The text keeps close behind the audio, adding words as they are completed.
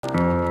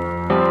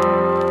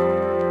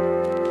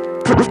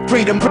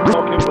Freedom.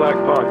 Talking Black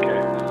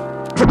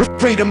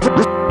Podcast. Freedom.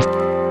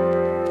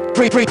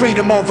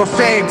 Freedom over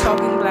fame.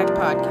 Talking Black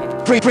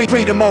Podcast.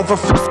 Freedom over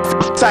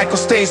cycle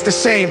stays the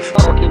same.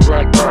 Talking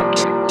Black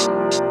Podcast.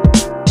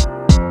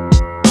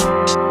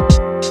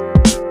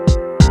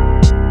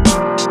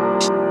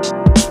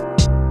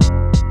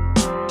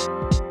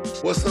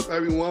 What's up,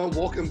 everyone?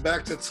 Welcome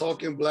back to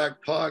Talking Black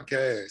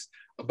Podcast.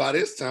 By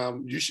this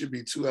time, you should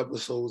be 2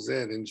 episodes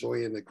in,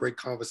 enjoying the great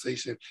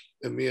conversation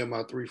that me and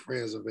my 3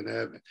 friends have been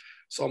having.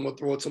 So I'm going to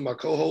throw it to my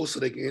co-hosts so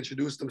they can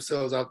introduce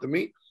themselves after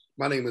me.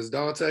 My name is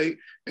Dante,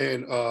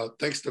 and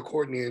thanks to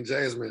Courtney and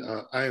Jasmine,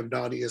 I am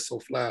Donnie is so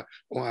fly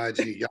on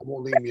IG. Y'all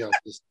won't leave me out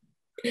this.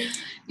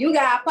 You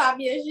gotta pop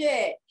your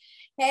shit.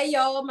 Hey,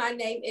 y'all, my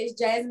name is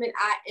Jasmine.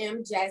 I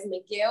am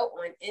Jasmine Gill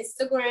on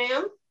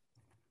Instagram.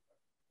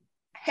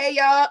 Hey,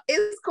 y'all,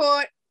 it's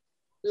Court.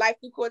 Life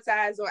through Court's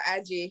eyes on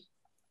IG.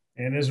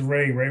 And it's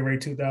Ray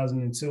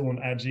 2002 on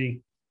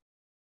IG.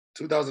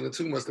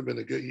 2002 must have been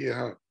a good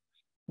year,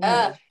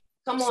 huh?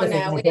 Come on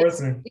now. We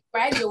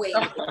graduated.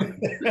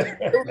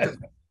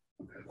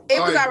 It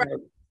was all right.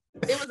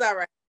 It was all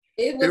right.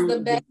 It was the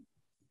best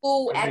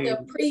school at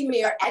the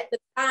premier. At the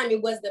time,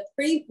 it was the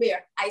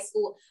premier high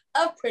school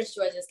of Prince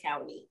George's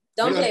County.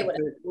 Don't play with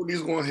us.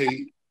 Courtney's going to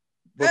hate,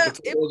 but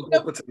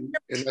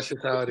and that's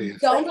just how it is.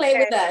 Don't play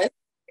with us.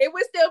 It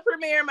was still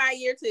premier my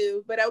year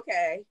too, but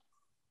okay.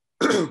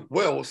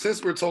 Well,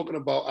 since we're talking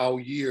about our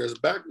years,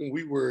 back when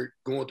we were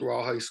going through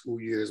our high school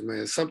years,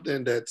 man,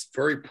 something that's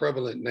very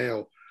prevalent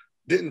now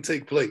didn't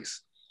take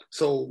place.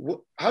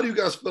 So how do you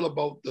guys feel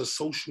about the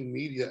social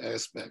media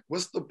aspect?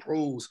 What's the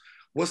pros?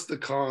 What's the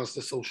cons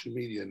to social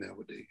media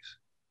nowadays?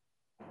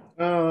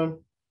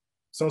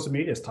 Social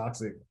media is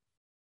toxic.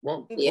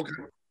 Well, Yeah.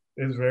 okay.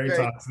 It's very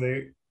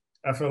toxic.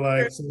 I feel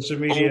like social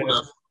media.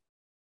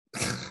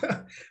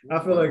 I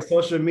feel like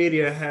social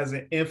media has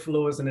an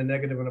influence in a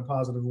negative and a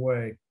positive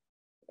way.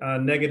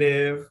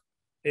 Negative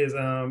is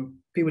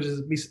people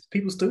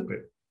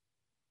stupid.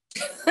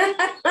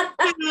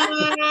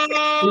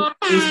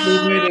 It's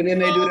stupid, and then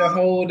they do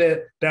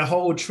that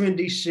whole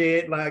trendy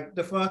shit. Like,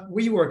 the fuck,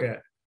 where you work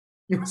at?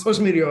 You on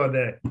social media all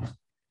day.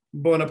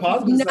 But on the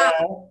positive side,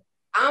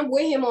 I'm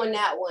with him on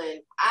that one.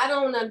 I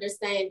don't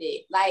understand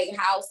it. Like,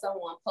 how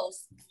someone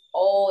posts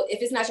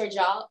if it's not your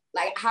job,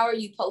 like, how are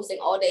you posting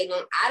all day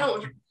long? I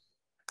don't.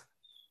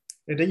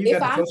 And then you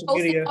got the social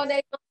media all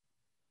day long,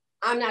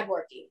 I'm not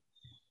working.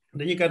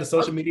 Then you got the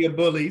social media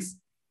bullies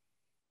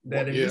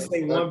that if you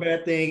say one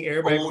bad thing,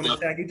 everybody want to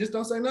attack you. Just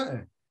don't say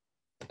nothing.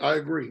 I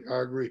agree.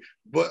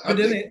 But I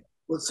think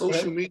with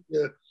social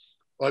media,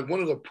 like, one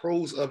of the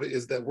pros of it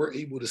is that we're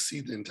able to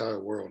see the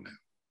entire world now.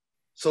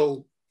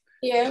 So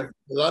yeah, like,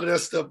 a lot of that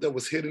stuff that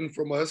was hidden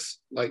from us,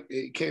 like,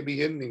 it can't be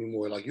hidden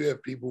anymore. Like, you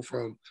have people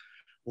from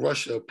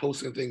Russia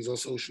posting things on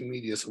social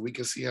media so we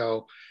can see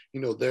how,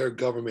 their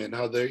government and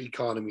how their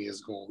economy is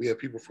going. We have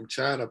people from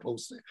China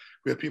posting.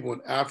 We have people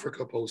in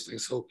Africa posting.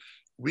 So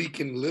we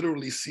can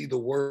literally see the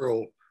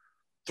world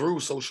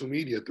through social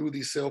media, through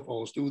these cell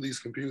phones, through these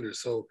computers.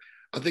 So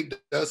I think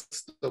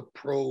that's the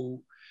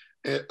pro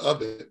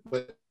of it.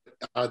 But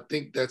I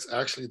think that's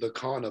actually the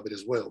con of it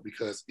as well,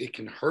 because it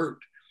can hurt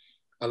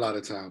a lot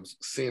of times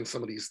seeing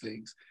some of these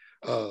things.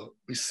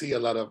 We see a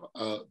lot of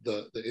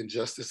the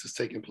injustices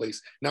taking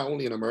place, not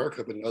only in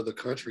America, but in other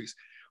countries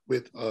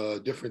with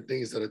different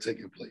things that are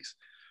taking place.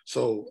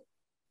 So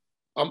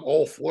I'm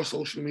all for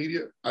social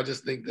media. I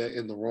just think that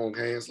in the wrong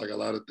hands, like a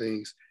lot of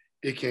things,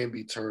 it can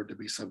be turned to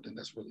be something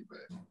that's really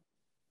bad.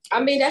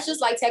 I mean, that's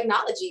just like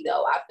technology,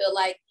 though. I feel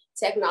like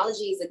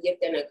technology is a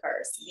gift and a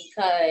curse,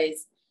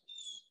 because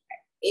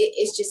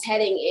it's just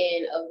heading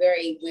in a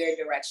very weird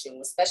direction,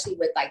 especially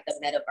with like the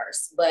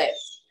metaverse. But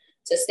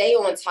to stay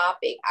on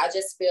topic, I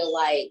just feel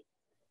like,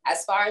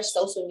 as far as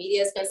social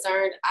media is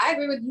concerned, I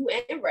agree with you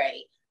and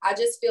Ray. I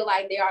just feel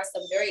like there are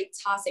some very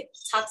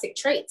toxic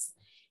traits,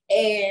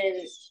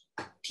 and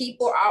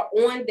people are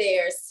on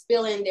there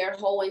spilling their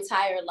whole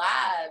entire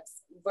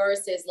lives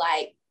versus,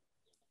 like,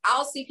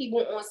 I'll see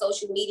people on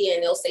social media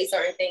and they'll say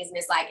certain things, and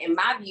it's like, in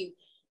my view,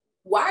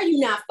 why are you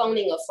not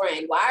phoning a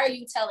friend? Why are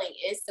you telling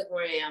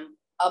Instagram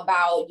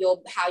about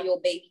how your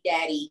baby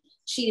daddy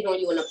cheated on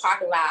you in the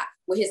parking lot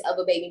with his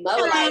other baby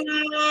mother? Like,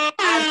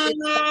 I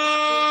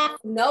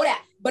just know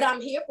that, but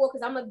I'm here for it,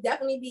 because I'm gonna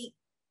definitely be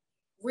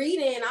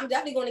reading. I'm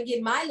definitely going to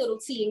get my little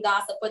tea and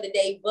gossip for the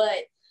day.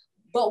 But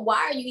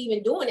why are you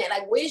even doing that?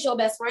 Like, where's your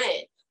best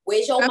friend?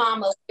 Where's your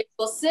mama? Where's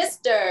your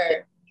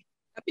sister?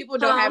 Some people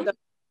don't have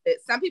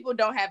some people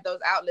don't have those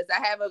outlets.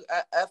 I have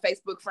a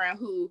Facebook friend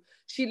who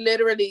she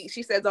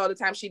says all the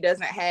time she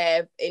doesn't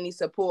have any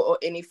support or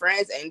any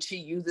friends, and she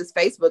uses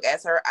Facebook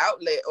as her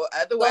outlet, or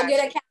otherwise. Go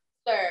get a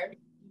counselor.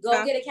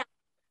 Get a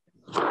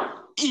counselor.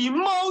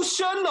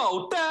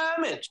 Emotional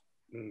damage.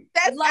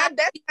 That's not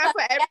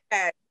for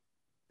everybody.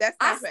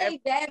 I say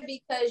that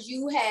because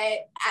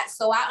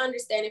so I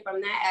understand it from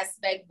that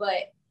aspect,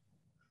 but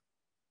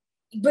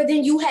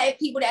then you have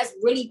people that's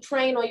really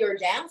preying on your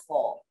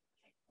downfall.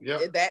 Yeah.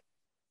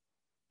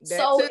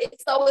 So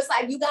it's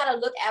like you got to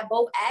look at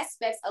both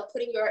aspects of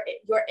putting your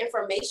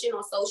information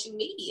on social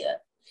media.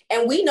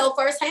 And we know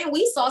firsthand,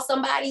 we saw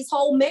somebody's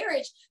whole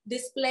marriage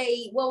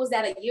displayed, what was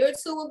that, a year or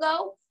two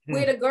ago?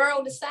 Where the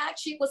girl, the side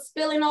chick, was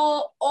spilling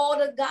all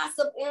the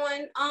gossip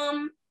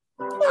on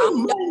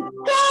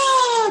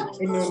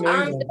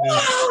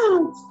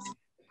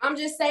I'm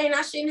just saying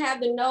I shouldn't have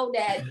to know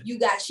that you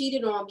got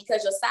cheated on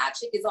because your side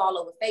chick is all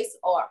over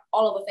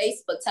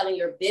Facebook telling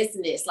your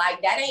business.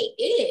 Like, that ain't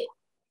it.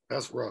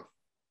 That's rough.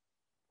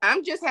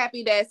 I'm just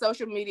happy that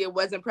social media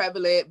wasn't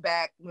prevalent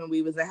back when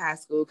we was in high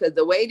school, because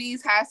the way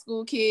these high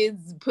school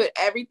kids put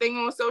everything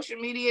on social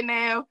media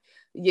now,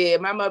 yeah,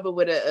 my mother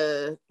would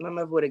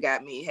have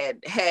got me had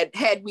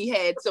we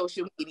had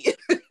social media.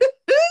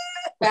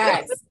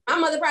 Facts. My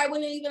mother probably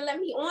wouldn't even let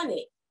me on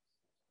it.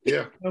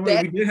 Yeah. I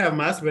mean, we did have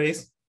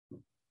MySpace.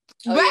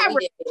 Oh, yeah,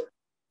 we did.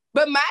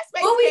 But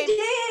MySpace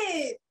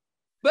did.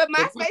 But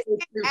MySpace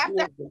came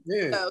after.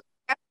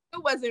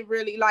 It wasn't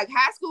really like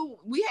high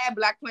school. We had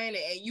Black Planet,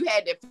 and you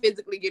had to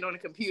physically get on a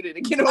computer to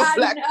get on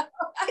Black.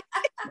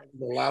 A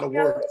lot of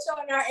work. We're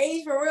showing our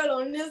age for real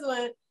on this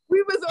one.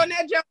 We was on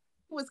that jump.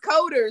 Was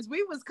coders.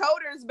 We was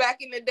coders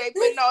back in the day,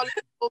 putting all this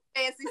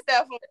fancy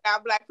stuff on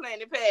our Black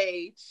Planet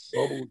page.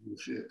 Bubbles and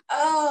shit.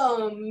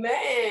 Oh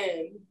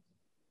man.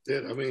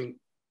 Yeah, I mean,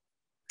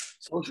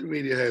 social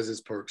media has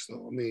its perks,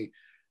 though. I mean,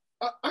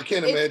 I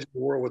can't imagine the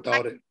world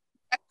without it.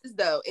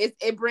 Though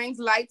it brings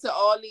light to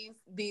all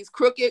these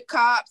crooked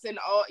cops and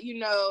all,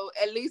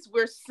 at least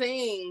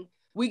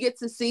we get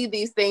to see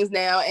these things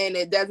now, and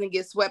it doesn't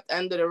get swept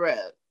under the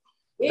rug.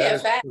 Yeah,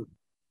 facts.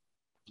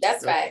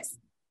 That's facts.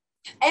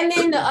 And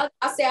then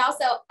I'll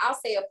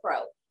say a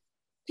pro.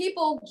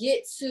 People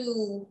get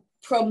to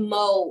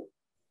promote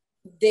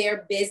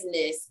their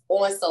business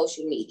on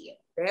social media.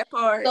 That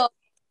part. So,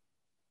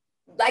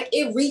 like,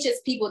 it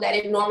reaches people that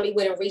it normally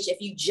wouldn't reach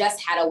if you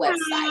just had a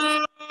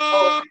website.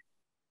 So,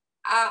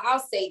 I'll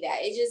say that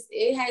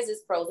it has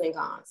its pros and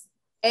cons.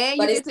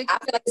 And I feel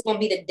like it's gonna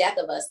be the death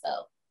of us,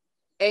 though.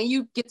 And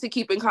you get to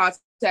keep in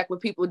contact with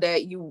people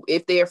that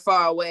if they're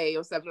far away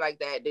or something like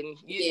that, then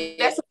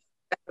that's a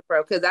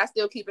pro. Because I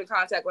still keep in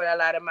contact with a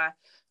lot of my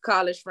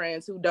college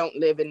friends who don't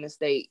live in the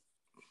state.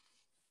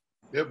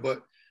 Yeah,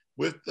 but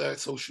with that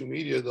social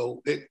media,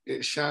 though,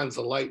 it shines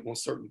a light on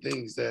certain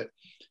things that,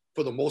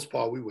 for the most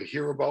part, we would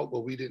hear about,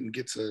 but we didn't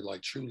get to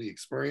like truly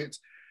experience.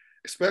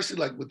 Especially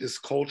like with this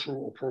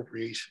cultural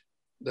appropriation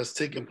that's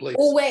taking place.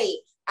 Oh, wait,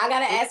 I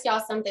gotta ask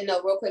y'all something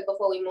though, real quick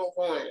before we move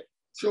on.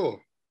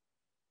 Sure.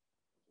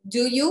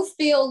 Do you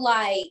feel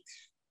like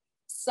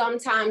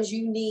sometimes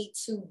you need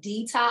to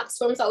detox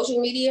from social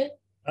media?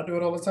 I do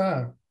it all the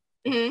time.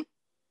 Mm-hmm.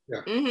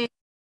 Yeah. Mm-hmm.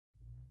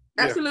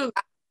 Absolutely.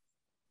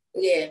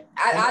 Yeah.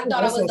 I thought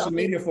I was social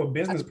media for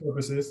business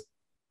purposes.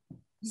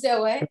 You said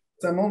what?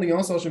 So I'm only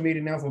on social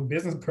media now for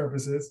business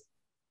purposes.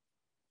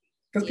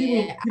 Because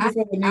people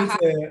feel the need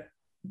to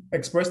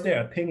express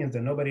their opinions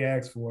that nobody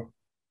asks for.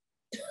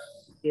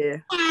 Yeah.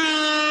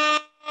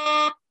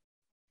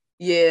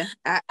 Yeah.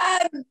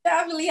 I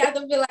definitely have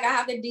to feel like I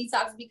have to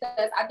detox,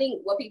 because I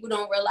think what people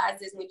don't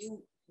realize is when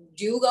you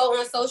do go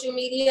on social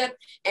media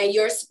and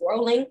you're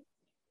scrolling,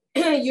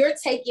 you're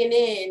taking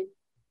in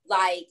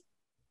like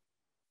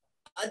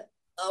an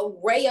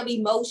array of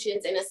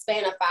emotions in a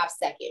span of 5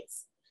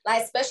 seconds.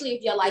 Like, especially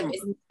if your life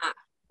is not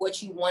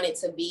what you want it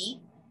to be,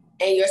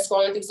 and you're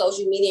scrolling through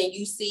social media and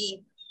you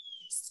see,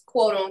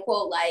 quote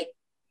unquote, like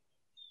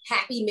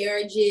happy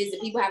marriages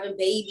and people having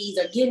babies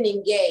or getting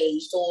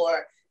engaged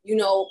or,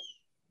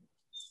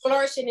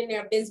 flourishing in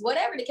their business,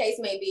 whatever the case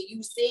may be,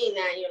 you seeing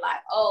that and you're like,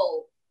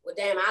 oh, well,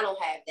 damn, I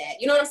don't have that.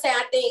 You know what I'm saying?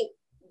 I think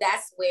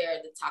that's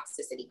where the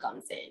toxicity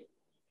comes in.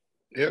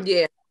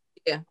 Yeah.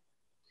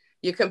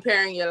 You're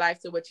comparing your life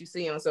to what you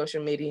see on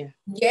social media.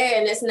 Yeah,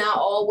 and it's not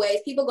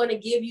always, people are going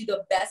to give you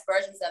the best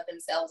versions of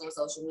themselves on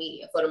social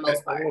media for the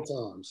most part.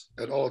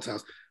 At all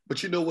times.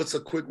 But you know what's a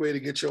quick way to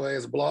get your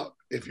ass blocked?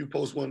 If you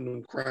post one of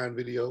them crying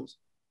videos.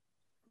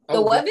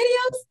 The what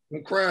videos?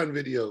 Them crying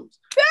videos.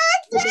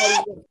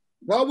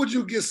 Why would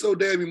you get so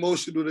damn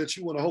emotional that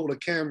you want to hold a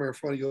camera in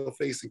front of your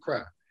face and cry?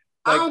 Like,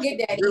 I don't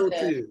get that real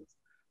either. Tears.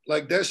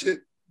 Like that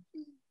shit,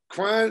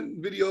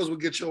 crying videos will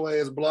get your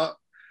ass blocked,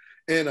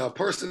 and a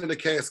person in the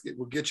casket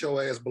will get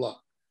your ass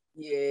blocked.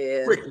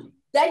 Yeah. Quickly.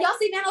 That y'all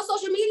see that on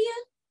social media?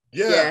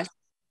 Yeah.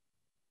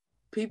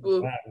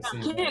 People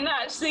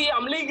cannot see.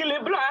 I'm legally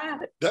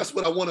blind. That's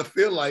what I want to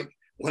feel like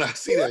when I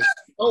see that. I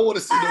don't want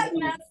to see I've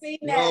not seen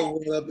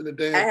that. up in the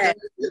damn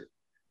casket.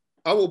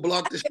 I will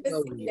block this shit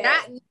out of you.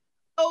 Not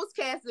closed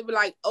casket, but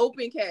like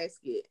open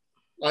casket.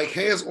 Like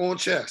hands on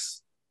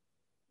chest.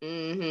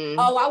 Mm-hmm.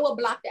 Oh, I will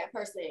block that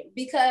person,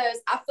 because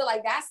I feel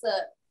like that's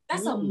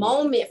a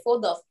moment for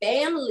the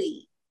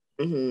family.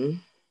 Mm-hmm.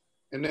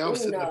 And now I'm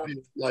sitting up here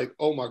like,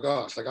 oh my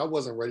gosh, like I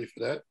wasn't ready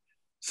for that.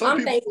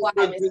 I'm people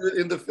look good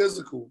in the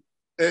physical,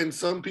 and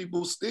some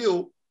people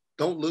still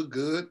don't look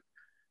good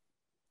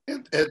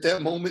at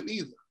that moment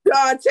either.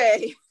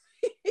 Dante.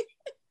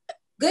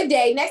 Good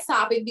day. Next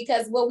topic,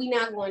 because what we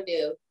not going to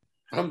do.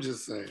 I'm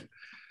just saying.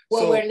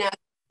 We're not.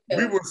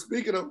 We were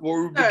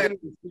beginning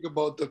to speak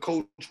about the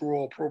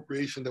cultural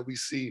appropriation that we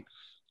see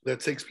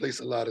that takes place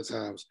a lot of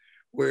times.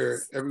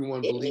 where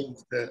everyone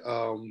believes that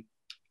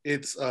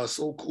it's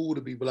so cool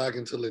to be Black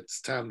until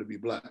it's time to be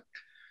Black.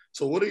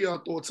 So what are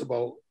your thoughts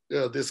about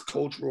this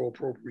cultural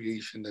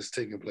appropriation that's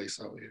taking place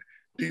out here?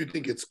 Do you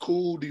think it's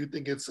cool? Do you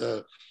think it's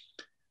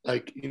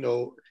like, you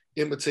know,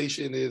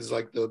 imitation is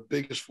like the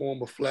biggest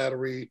form of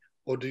flattery,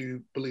 or do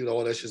you believe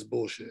all that's just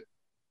bullshit?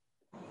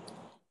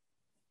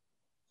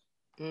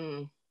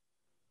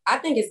 I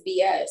think it's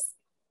BS.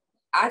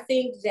 I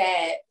think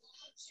that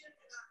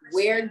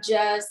we're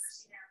just,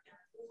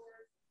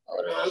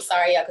 hold on, I'm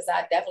sorry, y'all, because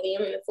I definitely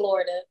am in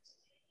Florida.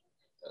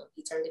 Oh,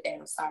 he turned it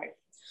down, sorry.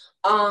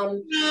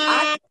 Shout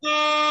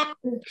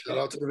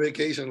out to the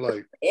vacation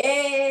life.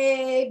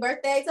 Hey,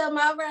 birthday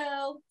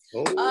tomorrow.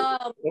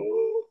 Oh.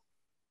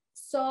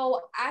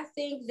 So I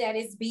think that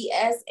it's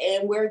BS,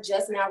 and we're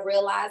just now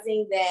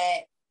realizing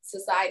that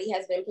society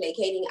has been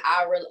placating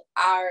our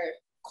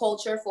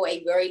culture for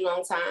a very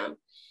long time.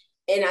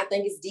 And I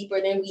think it's deeper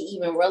than we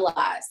even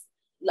realize.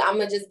 I'm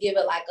gonna just give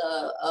it like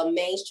a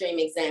mainstream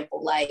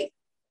example. Like,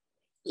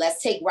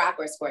 let's take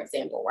rappers, for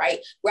example, right?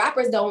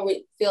 Rappers don't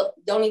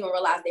even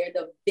realize they're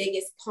the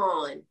biggest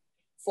pawn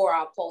for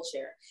our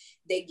culture.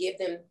 They give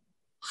them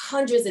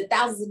hundreds of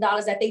thousands of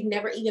dollars that they've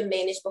never even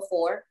managed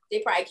before. They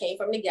probably came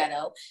from the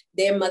ghetto.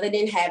 Their mother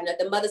didn't have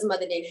nothing. The mother's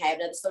mother didn't have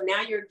nothing. So now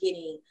you're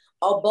getting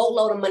a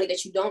boatload of money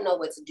that you don't know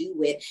what to do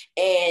with.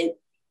 And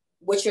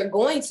what you're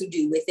going to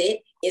do with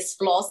it is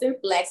floss and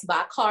flex,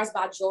 buy cars,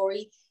 buy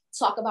jewelry,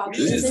 talk about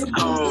music.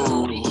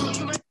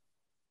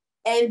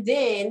 And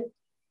then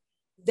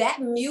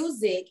that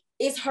music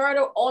is heard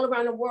all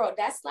around the world.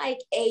 That's like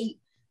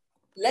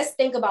let's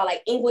think about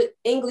like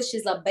English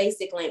is a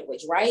basic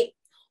language, right?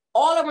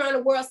 All around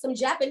the world, some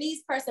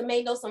Japanese person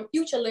may know some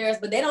Future lyrics,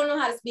 but they don't know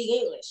how to speak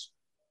English.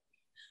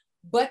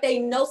 But they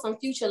know some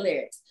Future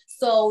lyrics.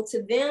 So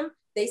to them,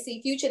 they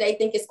see Future, they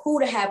think it's cool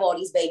to have all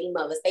these baby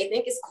mothers. They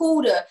think it's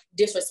cool to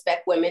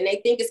disrespect women.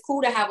 They think it's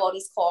cool to have all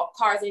these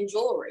cars and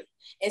jewelry.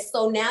 And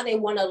so now they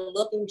want to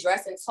look and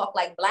dress and talk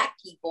like Black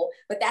people,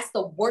 but that's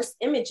the worst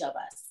image of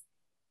us.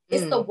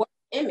 It's the worst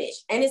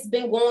image. And it's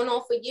been going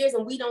on for years,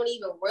 and we don't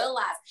even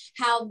realize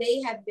how they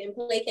have been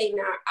placating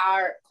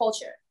our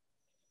culture.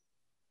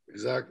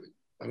 Exactly.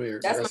 I mean,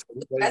 that's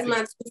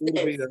my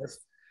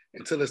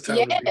until it's time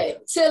to be.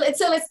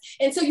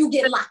 Until you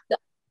get locked up.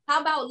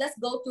 How about let's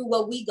go through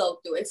what we go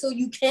through until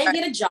you can't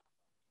get a job,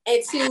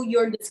 until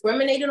you're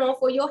discriminated on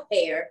for your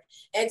hair,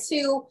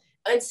 until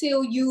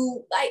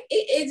you like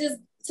it just,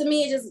 to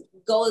me, it just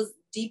goes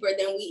deeper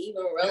than we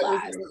even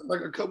realize.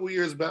 Like a couple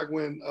years back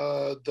when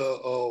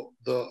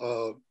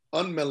the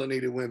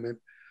unmelanated women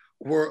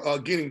were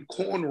getting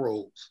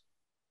cornrows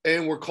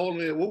and were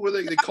calling it, what were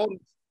they calling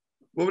it?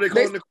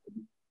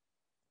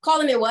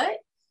 Calling it what?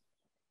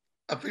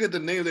 I forget the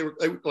name. They were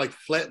like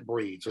flat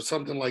braids or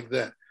something like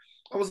that.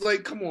 I was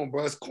like, come on,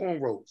 bro, it's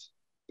cornrows.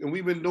 And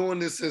we've been doing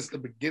this since the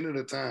beginning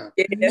of time.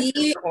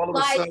 Yeah, all of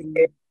a sudden,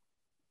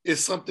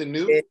 it's something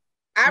new.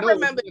 I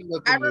remember.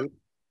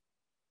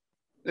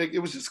 Like, it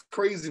was just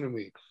crazy to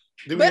me.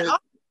 But all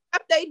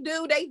they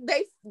do,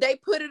 they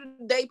put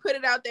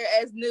it out there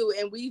as new,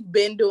 and we've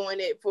been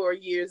doing it for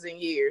years and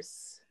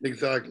years.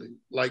 Exactly,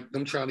 like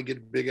them trying to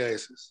get big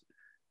asses.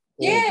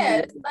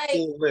 Yeah, like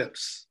full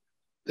lips,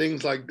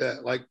 things like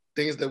that, like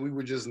things that we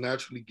were just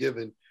naturally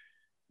given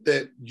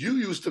that you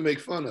used to make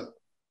fun of.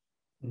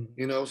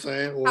 You know what I'm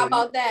saying? Or, how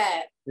about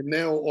that? And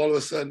now all of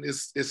a sudden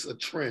it's a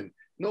trend.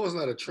 No, it's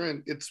not a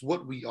trend. It's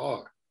what we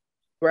are.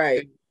 Right.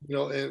 And, you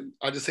know, and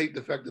I just hate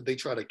the fact that they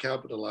try to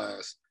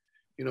capitalize,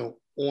 you know,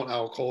 on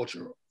our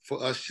culture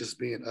for us just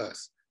being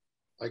us.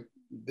 Like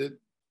that,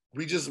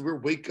 we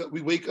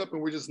wake up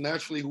and we're just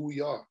naturally who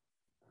we are.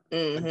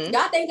 Mm-hmm.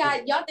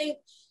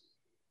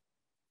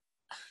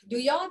 Do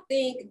y'all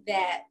think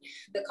that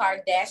the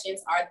Kardashians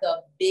are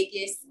the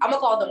biggest, I'm gonna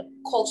call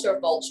them culture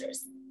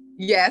vultures?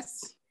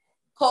 Yes.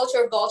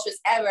 Culture vultures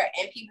ever,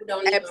 and people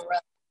don't even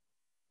realize.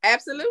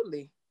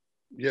 Absolutely.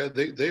 Yeah,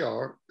 they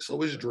are. So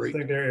is Drake. I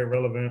think they're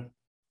irrelevant.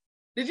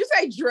 Did you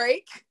say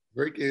Drake?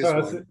 Drake is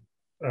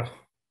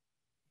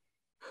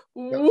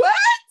What?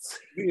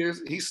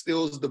 He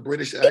steals the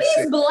British accent.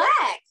 He's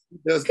Black.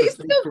 I've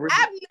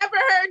never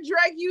heard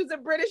Drake use a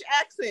British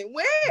accent.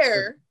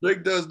 Where?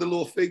 Drake does the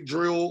little fake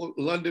drill,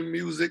 London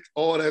music,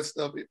 all that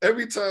stuff.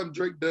 Every time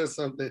Drake does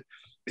something,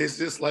 it's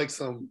just like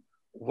some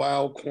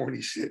wild, corny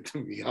shit to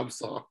me. I'm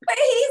sorry. But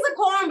he's a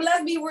corn,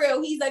 let's be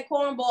real. He's a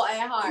cornball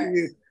at heart.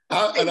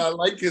 And I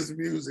like his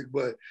music,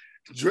 but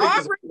Drake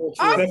is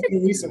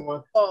the recent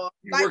one.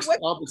 He works the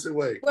opposite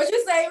way. What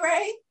you say,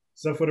 Ray?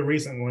 Except for the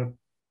recent one.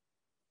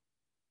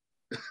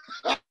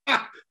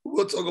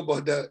 We'll talk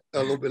about that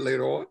a little bit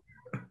later on.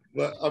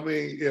 But I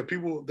mean, yeah,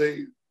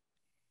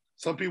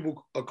 some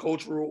people are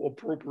cultural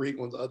appropriate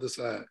on the other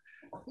side.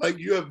 Like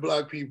you have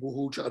Black people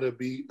who try to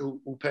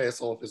who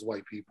pass off as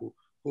white people,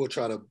 who will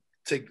try to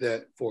take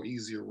that for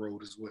easier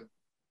road as well.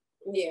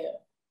 Yeah.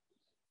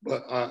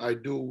 But I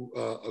do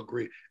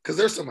agree. Because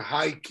there's some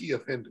high key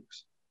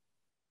offenders.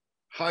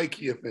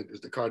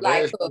 The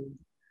Kardashians, like,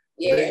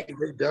 yeah. they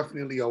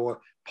definitely are.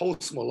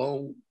 Post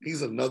Malone,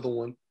 he's another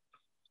one.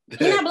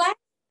 He's not Black?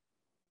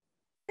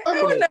 I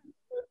don't know.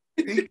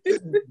 He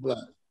couldn't be black.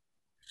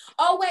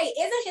 Oh wait,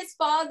 isn't his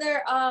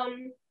father?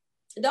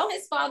 Don't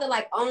his father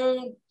like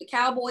own the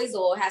Cowboys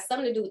or has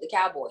something to do with the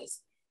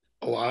Cowboys?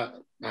 Oh, I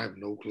have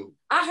no clue.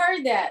 I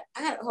heard that.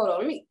 Hold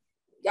on.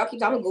 Y'all keep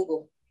talking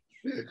Google.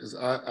 Yeah, because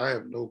I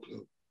have no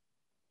clue.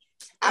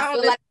 I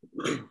feel like.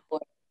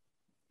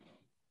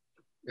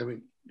 I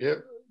mean, yeah,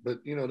 but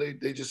you know,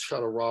 they just try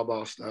to rob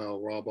our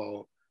style, rob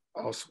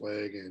our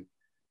swag, and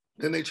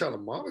then they try to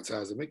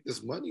monetize it, make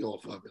this money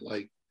off of it.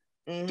 Like,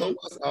 throw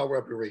us our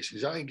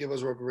reparations. Y'all ain't give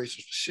us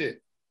reparations for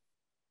shit.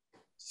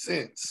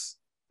 Since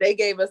they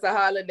gave us a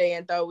holiday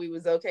and thought we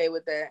was okay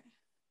with that.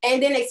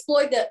 And then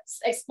exploited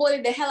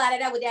the hell out of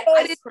that with that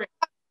ice cream.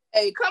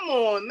 Hey, come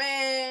on,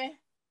 man.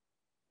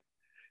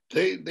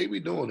 They be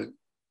doing it.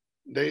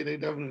 They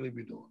definitely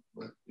be doing it.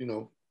 But you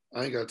know,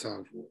 I ain't got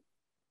time for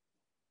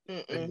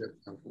it.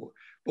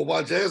 But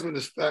while Jasmine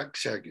is fact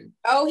checking,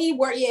 he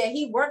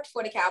worked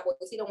for the Cowboys.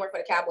 He don't work for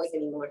the Cowboys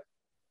anymore.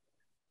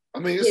 I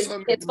mean, his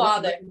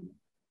father.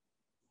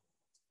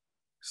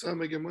 Son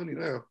making money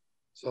now,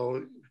 so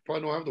he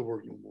probably don't have to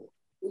work no more.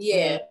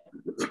 Yeah.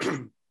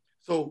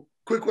 So,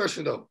 quick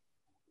question though: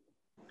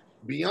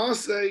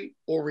 Beyonce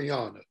or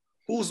Rihanna?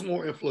 Who's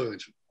more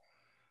influential?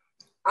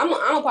 I'm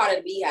a part of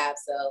the Beehive,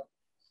 so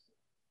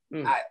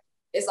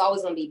it's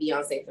always gonna be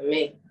Beyonce for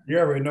me. You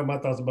already know my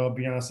thoughts about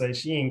Beyonce.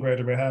 She ain't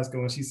graduated high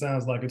school and she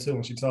sounds like it too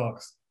when she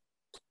talks.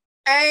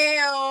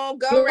 Damn,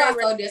 go Ray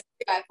Ray. So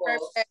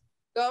disrespectful.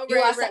 Go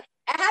Ray Ray.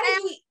 How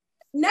did you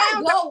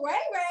not go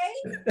Ray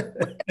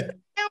Ray?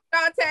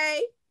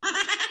 Dante.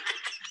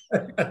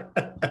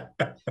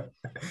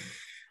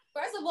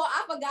 First of all,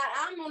 I forgot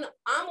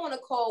I'm on a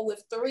call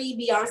with 3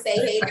 Beyonce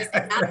haters,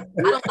 and I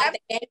don't like the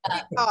gang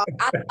up.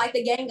 I don't like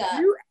the gang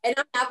up, and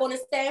I'm not going to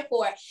stand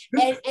for it.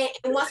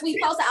 And once we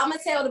post it, I'm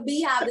gonna tell the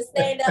Beehive to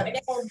stand up, and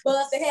they're gonna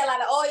bust the hell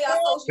out of all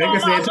y'all social. They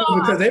can say it too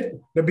because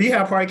the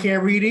Beehive probably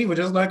can't read either,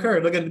 just like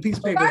her. Look at the piece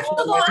of paper. First of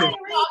all, I can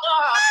read.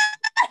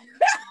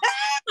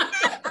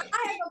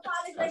 I have a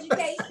college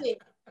education.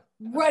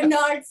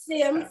 Renard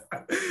Sims,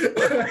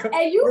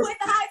 and you went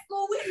to high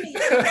school with me.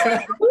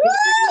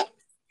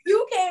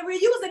 You can't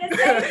read. You was in the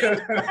same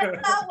like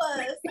I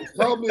was.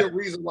 Probably a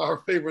reason why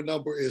her favorite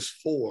number is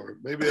 4.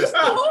 Maybe it's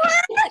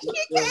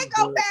she can't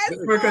go past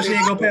because she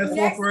ain't go past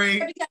 4th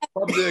grade.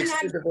 Probably the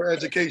extent of her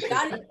education.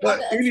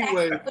 But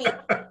anyway,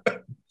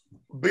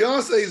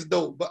 Beyonce's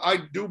dope, but I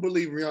do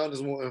believe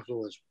Rihanna's more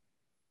influential.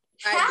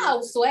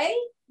 How, Sway?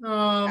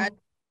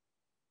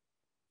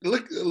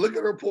 Look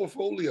at her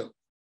portfolio.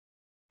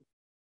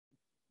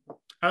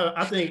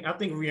 I think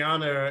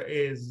Rihanna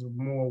is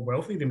more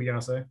wealthy than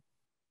Beyonce.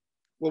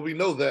 Well, we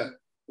know that.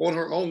 On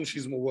her own,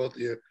 she's more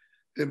wealthier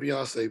than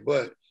Beyonce,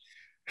 but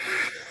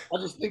I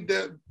just think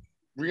that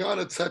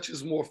Rihanna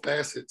touches more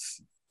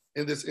facets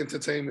in this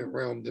entertainment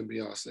realm than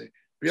Beyonce.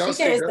 Beyonce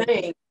she can't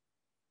sing.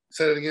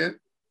 Say it again?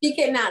 She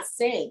cannot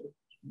sing.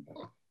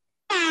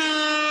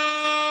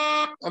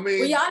 I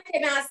mean, Rihanna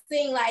cannot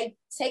sing. Like,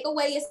 take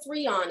away it's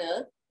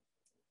Rihanna,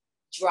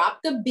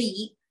 drop the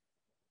beat.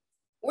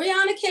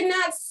 Rihanna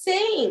cannot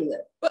sing.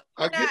 But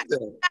I get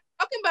that. I'm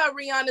talking about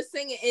Rihanna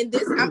singing in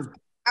this. I'm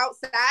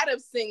outside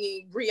of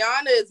singing.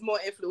 Rihanna is more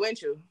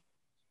influential.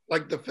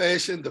 Like the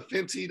fashion, the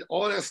Fenty,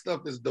 all that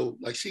stuff is dope.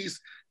 Like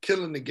she's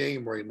killing the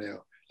game right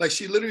now. Like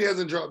she literally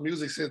hasn't dropped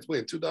music since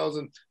when?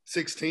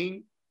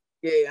 2016?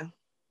 Yeah.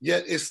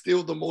 Yet it's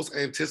still the most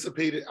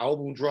anticipated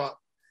album drop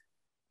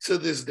to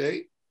this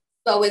day.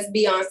 So it's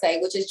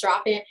Beyonce, which is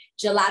dropping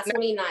July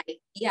 29th.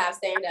 You have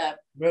stand up.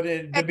 But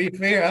to be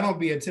fair, I don't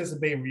be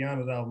anticipating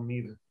Rihanna's album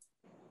either.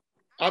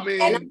 I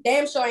mean, and I'm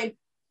damn sure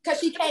because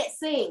she can't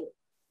sing.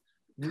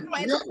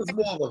 Rihanna's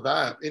more of a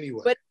vibe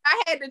anyway. But if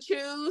I had to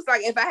choose,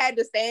 like if I had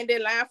to stand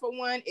in line for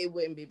one, it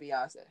wouldn't be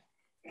Beyonce.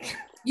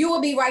 You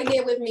will be right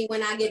there with me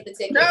when I get the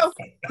ticket.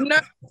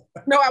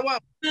 No, I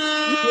won't. You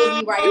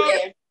will be right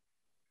there. You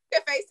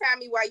can FaceTime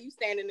me while you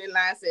standing in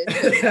line, sis.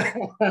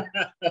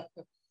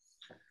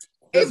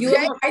 Because you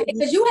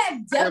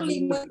have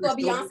definitely went to a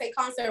Beyonce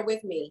concert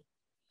with me.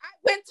 I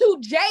went to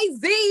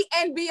Jay-Z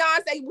and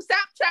Beyonce.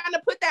 Stop trying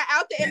to put that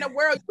out there in the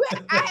world.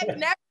 I have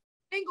never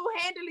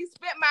single-handedly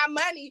spent my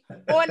money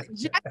on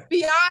just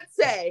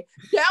Beyonce.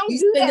 Don't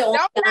do that.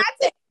 Don't not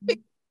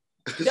take.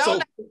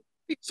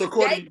 So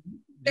Courtney,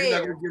 you're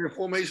not gonna get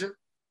information?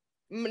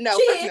 No.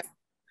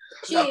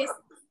 She is.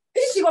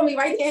 She gonna be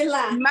right there in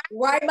line,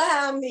 right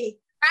behind me.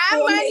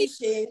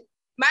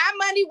 My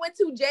money went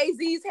to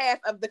Jay-Z's half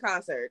of the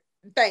concert.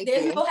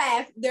 There's no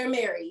half. They're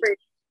married.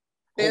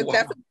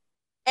 Wow.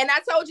 And I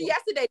told you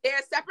yesterday, they're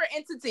a separate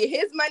entity.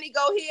 His money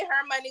go here,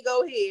 her money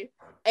go here,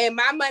 and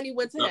my money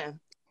went to him.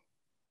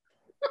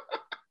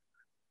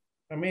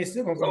 I mean, it's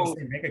still gonna go in the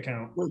same bank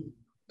account.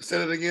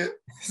 Say it again.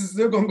 It's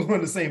still gonna go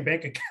in the same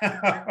bank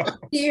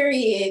account.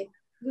 Period.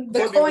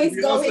 The coins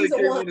go into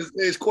one. On the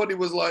stage, Courtney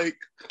was like,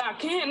 I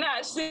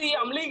cannot see.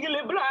 I'm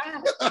legally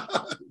blind.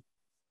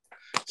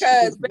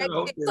 Because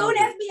as soon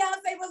as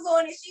Beyonce was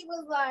on it, she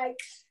was like,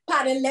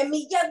 "Pardon, let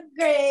me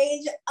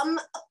upgrade. I'm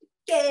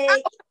okay." Who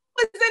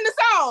was in the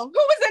song? Who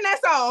was in that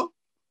song?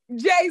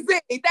 Jay-Z.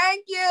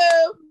 Thank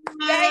you.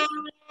 Thank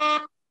you.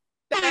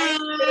 Thank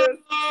you.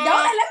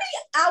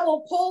 I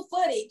will pull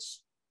footage.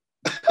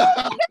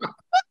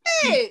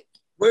 Hey,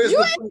 Where's you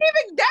the ain't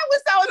even, that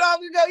was so long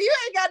ago. You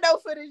ain't got no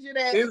footage of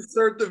that.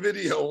 insert the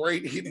video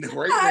right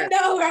I now?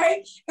 know,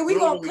 right? And we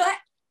gonna Literally. cut,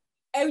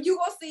 and you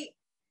gonna see,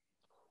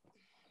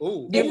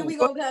 Ooh, and then we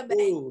gonna come back.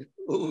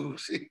 ooh,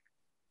 shit.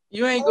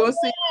 You ain't gonna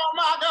see. Oh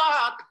my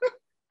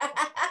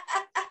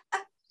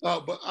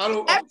God. But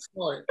I'm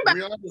sorry.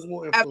 Rihanna's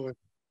more influential.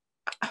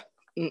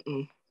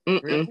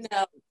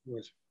 No,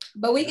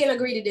 but we can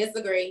agree to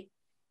disagree.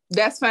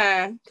 That's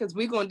fine, because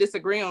we're gonna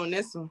disagree on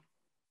this one.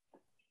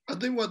 I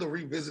think we'll have to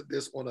revisit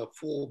this on a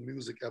full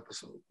music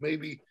episode.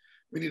 Maybe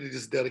we need to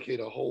just dedicate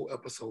a whole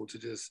episode to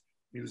just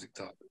music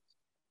topics.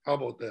 How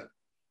about that?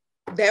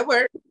 That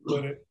worked.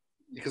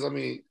 Because I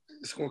mean,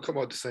 it's gonna come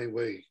out the same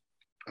way.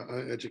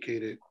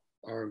 Uneducated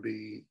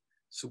R&B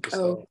superstar.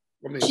 Oh.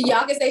 I mean,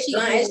 Y'all can say she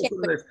uneducated,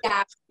 but she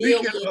got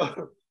billions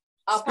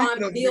upon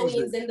speaking of billions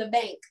music, in the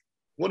bank.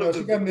 one of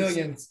the got biggest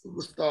millions.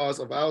 superstars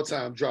of our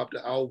time dropped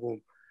the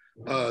album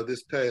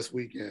this past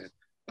weekend.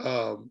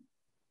 Honestly,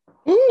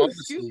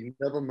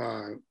 never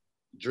mind.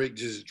 Drake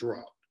just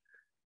dropped.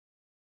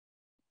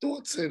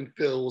 Thoughts and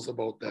feels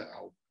about that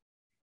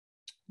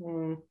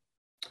album?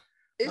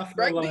 I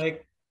feel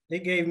like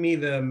it gave me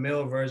the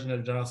male version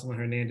of Jocelyn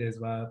Hernandez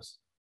vibes.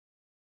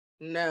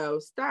 No,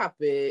 stop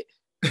it.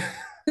 The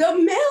male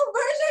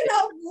version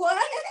of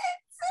what?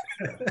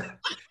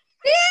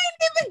 He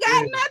ain't even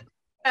got nothing.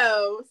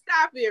 No,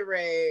 stop it,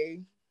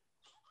 Ray.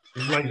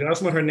 It's like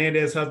Jocelyn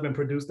Hernandez's husband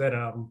produced that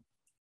album.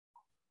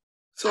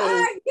 So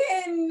I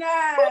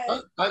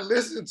cannot. I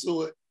listened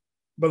to it.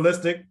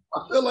 Ballistic.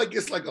 I feel like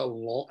it's like a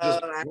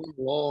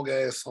long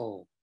ass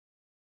song.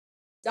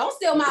 Don't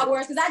steal my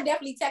words, because I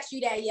definitely text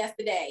you that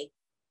yesterday.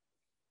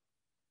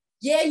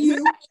 Yeah,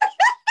 you.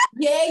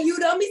 Yeah, you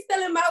don't be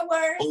stealing my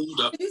words.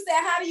 You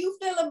said, how do you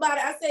feel about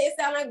it? I said, it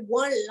sounds like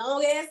one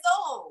long ass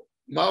song.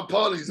 My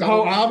apologies. The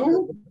whole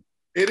album?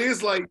 It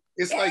is like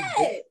it's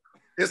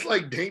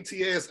like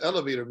dainty ass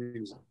elevator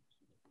music.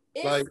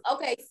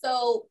 Okay,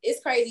 so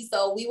it's crazy.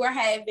 So we were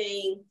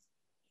having,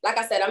 like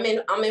I said, I'm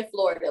in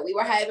Florida. We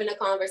were having a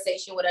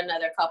conversation with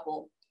another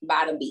couple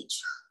by the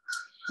beach.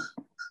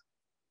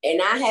 And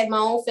I had my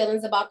own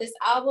feelings about this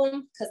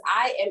album because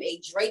I am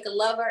a Drake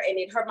lover and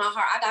it hurt my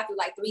heart. I got through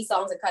like 3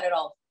 songs and cut it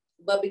off.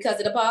 But because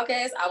of the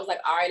podcast, I was like,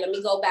 all right, let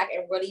me go back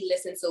and really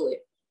listen to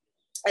it.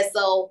 And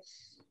so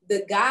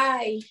the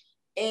guy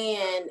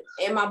and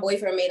my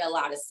boyfriend made a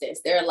lot of sense.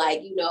 They're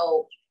like,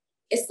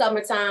 it's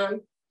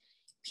summertime.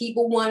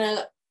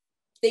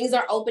 Things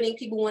are opening.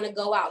 People want to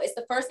go out. It's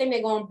the first thing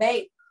they're going to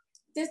bank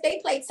since they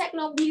play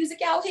techno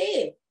music out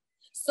here.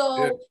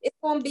 So it's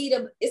gonna be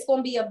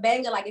a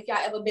banger. Like if y'all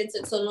ever been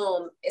to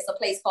Tulum, it's a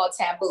place called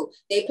Taboo.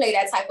 They play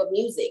that type of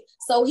music.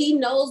 So he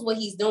knows what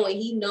he's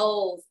doing. He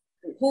knows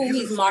who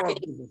he's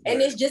marketing.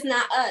 And it's just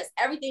not us.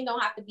 Everything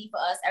don't have to be for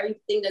us.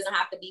 Everything doesn't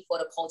have to be for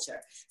the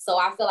culture. So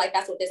I feel like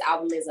that's what this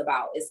album is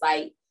about. It's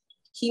like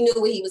he knew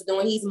what he was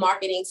doing. He's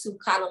marketing to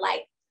kind of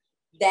like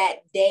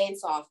that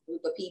dance-off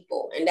group of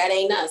people. And that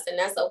ain't us. And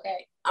that's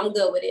okay. I'm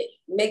good with it.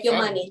 Make your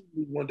money.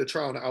 I wanted to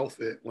try on an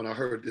outfit when I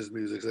heard this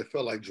music. It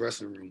felt like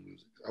dressing room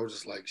music. I was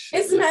just like,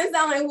 shit. It's not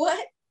sound like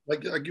what?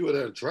 Like you were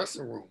in a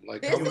dressing room.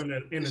 Like you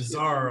in a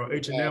Zara or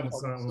H&M or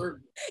something.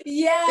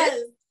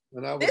 Yes.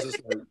 And I was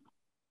just like,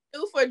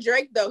 for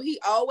Drake though, he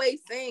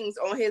always sings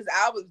on his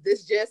albums.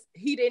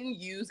 He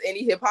didn't use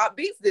any hip hop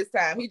beats this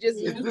time. He just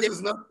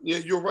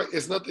you're right.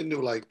 It's nothing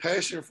new. Like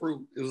Passion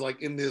Fruit is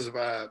like in this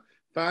vibe.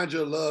 Find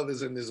Your Love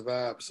is in this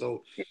vibe.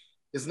 So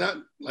it's not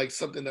like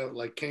something that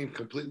like came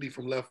completely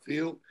from left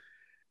field.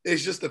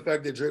 It's just the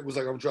fact that Drake was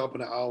like, I'm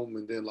dropping an album,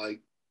 and then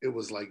like it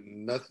was like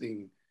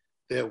nothing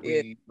that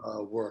we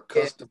were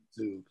accustomed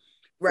to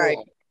for a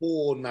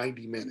full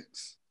 90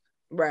 minutes.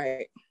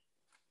 Right.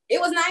 It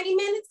was 90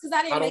 minutes because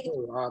I didn't make it.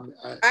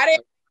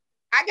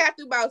 I got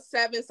through about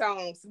 7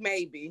 songs,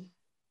 maybe.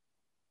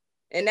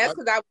 And that's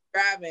because I was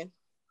driving.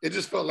 It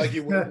just felt like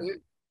it was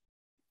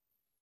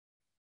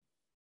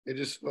it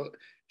just felt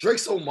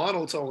Drake's so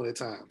monotone at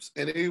times.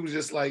 And it was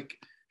just like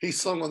he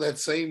sung on that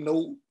same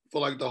note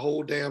for like the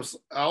whole damn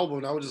album.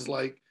 And I was just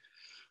like,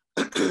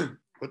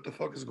 what the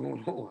fuck is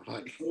going on?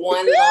 Like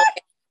one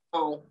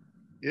long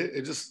yeah,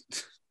 it's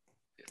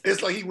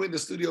like he went in the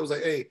studio and was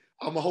like, hey,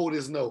 I'm gonna hold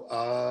this note.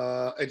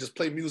 And just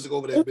play music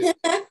over that bit.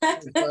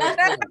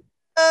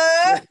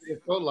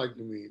 It felt like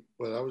to me,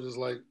 but I was just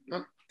like,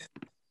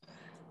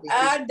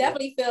 I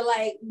definitely feel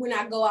like when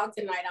I go out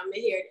tonight, I'm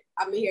gonna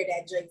hear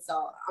that Drake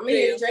song. I'm gonna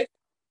hear Drake.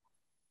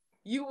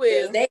 You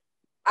will. Because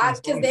when I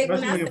say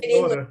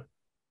they would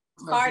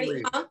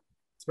party,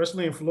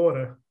 especially in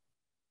Florida.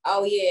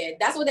 Oh yeah,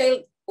 that's what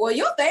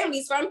your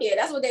family's from here.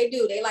 That's what they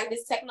do. They like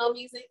this techno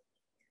music.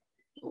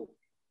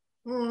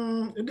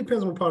 It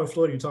depends on what part of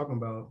Florida you're talking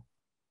about.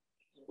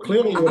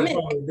 Clearly,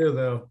 probably do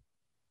though.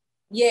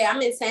 Yeah,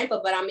 I'm in Tampa,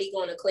 but I'm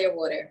going to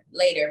Clearwater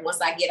later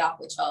once I get off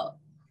with y'all.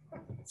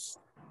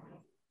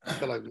 I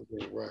feel like we're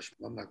in a rush,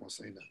 but I'm not gonna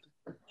say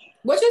nothing.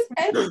 What you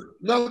say?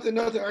 Nothing.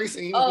 I ain't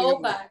saying anything. Oh,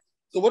 okay.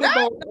 So what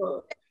about?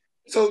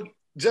 So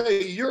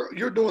Jay,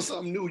 you're doing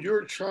something new.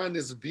 You're trying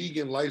this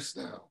vegan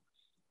lifestyle.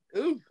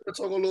 Ooh. Let's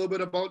talk a little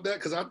bit about that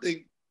because I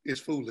think it's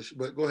foolish.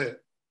 But go ahead.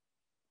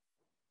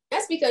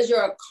 That's because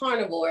you're a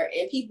carnivore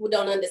and people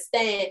don't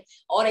understand.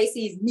 All they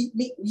see is meat,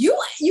 meat.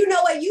 You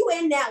know what? You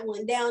in that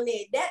one down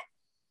there. That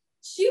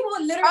she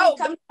will literally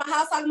come to my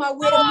house talking about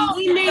where the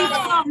meat. We need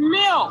some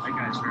milk.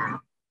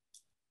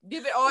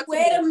 Give it all to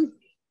Where me.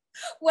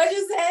 What'd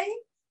you say?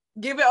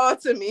 Give it all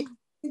to me.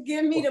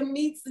 Give me the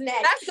meat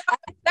snack.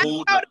 Let's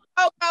go to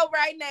Fogo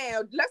right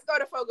now. Let's go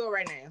to Fogo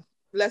right now.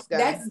 Let's go.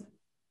 That's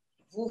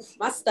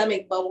my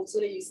stomach bubbled as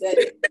soon as you said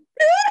it.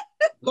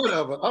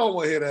 Whatever. I don't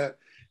want to hear that.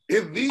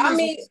 If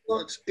vegans were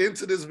much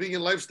into this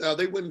vegan lifestyle,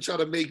 they wouldn't try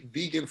to make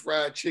vegan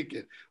fried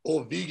chicken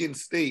or vegan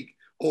steak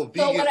or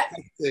vegan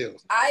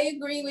cocktails. I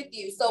agree with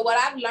you. So what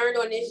I've learned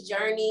on this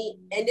journey,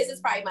 and this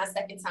is probably my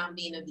second time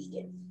being a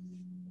vegan.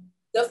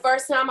 The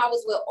first time I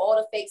was with all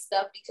the fake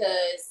stuff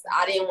because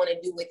I didn't want to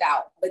do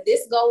without. But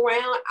this go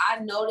round, I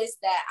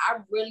noticed that I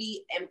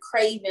really am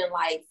craving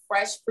like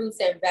fresh fruits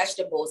and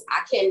vegetables.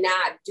 I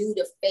cannot do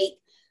the fake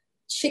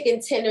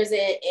chicken tenders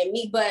and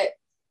meat, but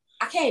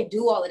I can't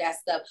do all of that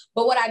stuff.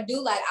 But what I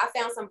do like, I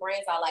found some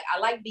brands I like. I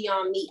like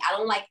Beyond Meat. I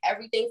don't like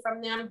everything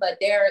from them, but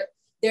their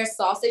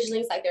sausage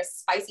links, like their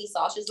spicy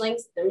sausage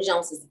links, them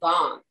Jones is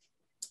bomb.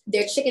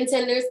 Their chicken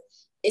tenders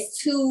is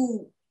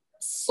too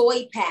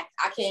soy packed.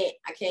 I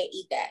can't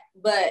eat that.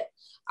 But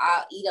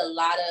I'll eat a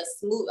lot of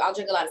I'll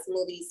drink a lot of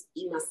smoothies,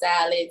 eat my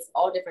salads,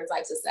 all different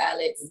types of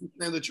salads.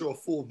 Now that you're a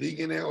full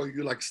vegan now, or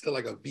you're like still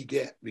like a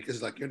vegan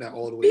because like you're not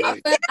all the way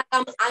there.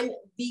 I'm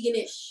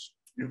veganish.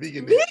 You're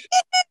veganish.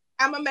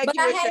 I'm gonna make but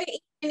you. I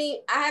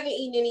haven't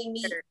eaten any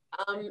meat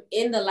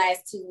in the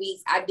last 2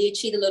 weeks. I did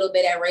cheat a little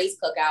bit at Ray's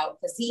cookout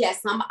because he has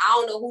I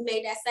don't know who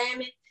made that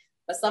salmon,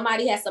 but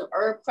somebody had some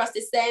herb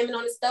crusted salmon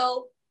on the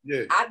stove.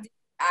 Yeah.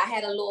 I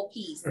had a little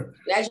piece.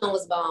 That joint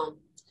was bomb.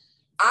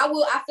 I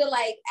feel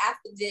like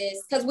after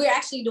this, because we're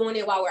actually doing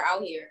it while we're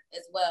out here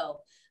as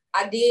well.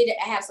 I did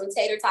have some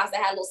tater tots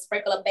that had a little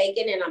sprinkle of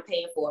bacon, and I'm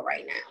paying for it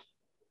right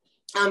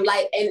now.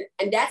 Like,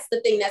 and that's the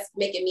thing that's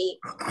making me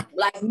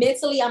like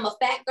mentally, I'm a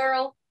fat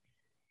girl,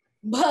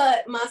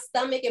 but my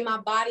stomach and my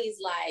body is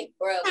like,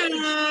 bro.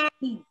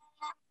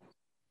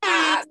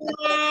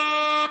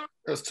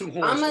 That's too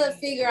hard. I'm gonna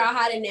figure out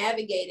how to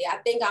navigate it. I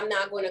think I'm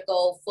not gonna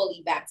go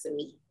fully back to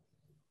meat.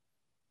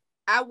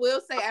 I will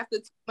say after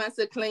 2 months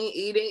of clean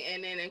eating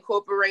and then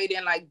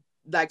incorporating like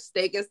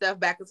steak and stuff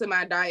back into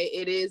my diet,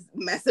 it is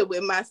messing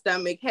with my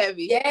stomach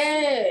heavy.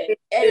 Yeah.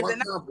 One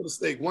time for the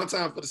steak. One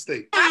time for the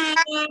steak.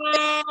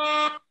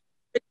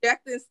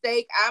 Rejecting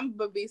steak, I'm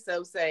gonna be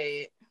so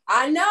sad.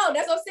 I know.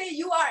 That's what I'm saying.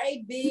 You are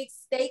a big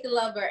steak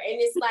lover. And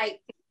it's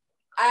like,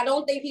 I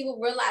don't think people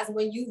realize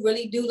when you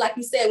really do, like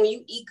you said, when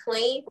you eat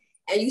clean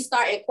and you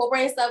start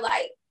incorporating stuff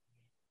like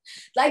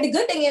the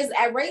good thing is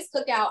at Ray's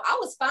cookout, I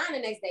was fine the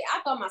next day.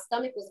 I thought my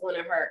stomach was going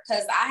to hurt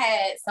because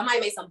somebody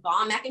made some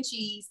bomb mac and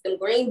cheese. The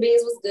green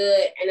beans was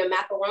good and a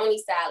macaroni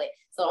salad.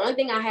 So the only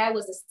thing I had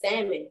was the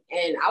salmon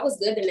and I was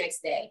good the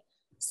next day.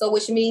 So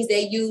which means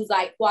they use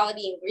like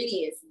quality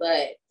ingredients.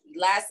 But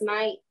last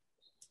night,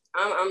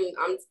 I'm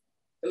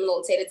them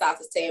little tater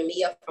tots is tearing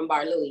me up from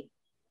Bar Louie.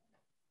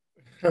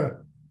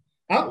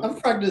 I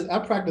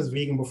practiced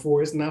vegan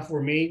before. It's not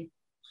for me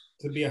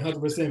to be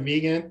 100%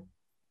 vegan.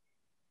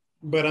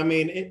 But I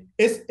mean,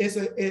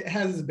 it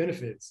has its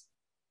benefits.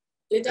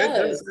 It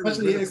does.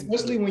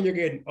 Especially when you're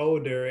getting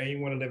older and you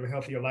want to live a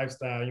healthier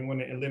lifestyle. You want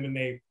to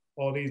eliminate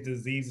all these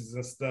diseases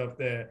and stuff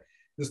that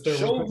the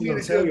store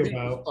will tell you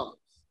about.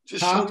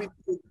 Just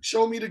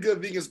show me the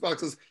good vegan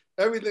spots. Because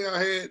everything I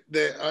had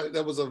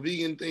that was a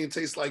vegan thing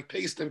tastes like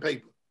paste and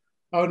paper.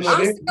 Oh no,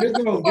 there's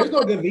no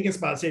good vegan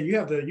spots here. You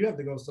have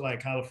to go to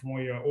like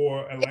California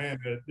or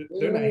Atlanta.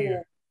 They're not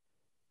here.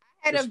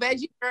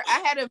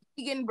 I had a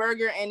vegan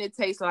burger and it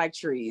tastes like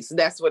trees.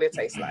 That's what it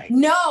tastes like.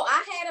 No,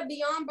 I had a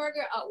Beyond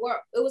Burger,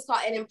 it was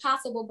called an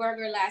Impossible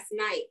Burger last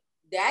night.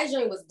 That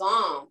joint was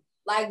bomb.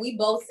 Like we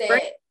both said.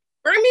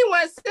 Bring me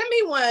one, send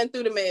me one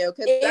through the mail.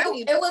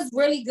 It was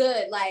really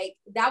good. Like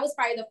that was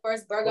probably the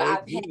first burger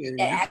I've had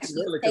that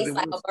actually tastes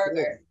like a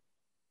burger.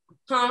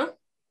 Huh?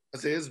 I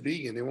said it's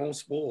vegan. It won't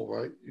spoil,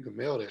 right? You can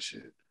mail that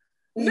shit.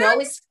 No,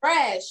 it's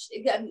fresh.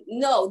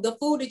 No, the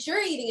food that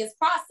you're eating is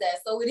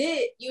processed. So it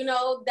is,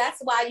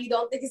 that's why you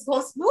don't think it's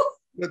going to spoil.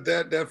 But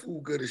that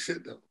food good as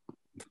shit, though.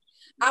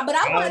 But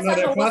I want to know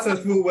that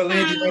processed food will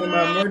land you right in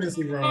my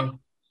emergency room.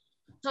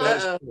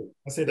 I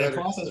said that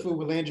processed food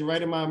will land you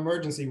right in my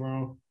emergency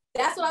room.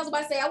 That's what I was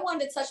about to say. I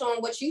wanted to touch on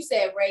what you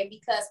said, Ray,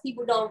 because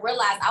people don't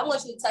realize. I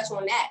want you to touch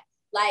on that.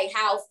 Like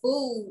how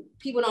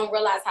people don't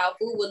realize how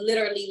food will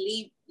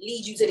literally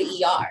lead you to the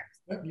ER.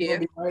 You're gonna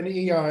be right in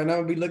the ER, and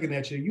I'm gonna be looking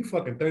at you. You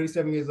fucking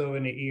 37 years old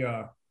in the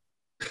ER.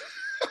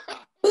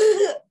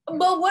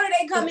 But what are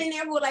they coming in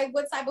there with? Like,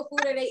 what type of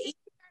food are they eating?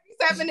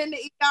 37 in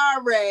the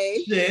ER,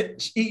 Ray.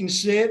 Eating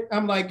shit.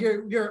 I'm like,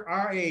 you're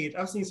our age.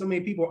 I've seen so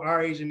many people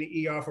our age in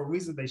the ER for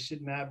reasons they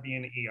should not be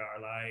in the ER.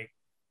 Like,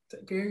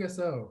 take care of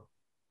yourself.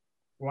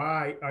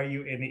 Why are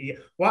you in the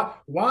why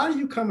are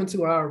you coming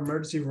to our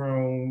emergency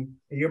room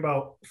and you're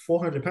about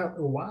 400 pounds?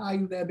 Why are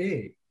you that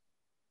big?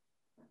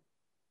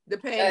 The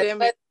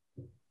pandemic.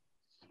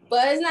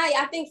 But it's not.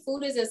 I think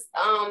food is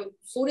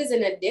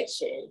an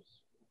addiction.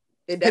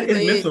 It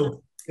definitely It's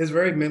mental. It's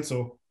very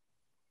mental.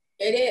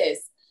 It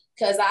is,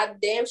 because I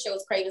damn sure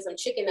was craving some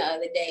chicken the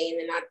other day, and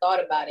then I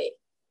thought about it.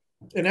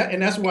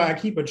 And that's why I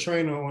keep a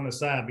trainer on the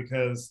side,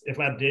 because if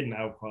I didn't,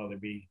 I would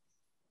probably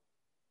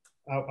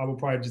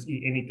just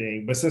eat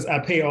anything. But since I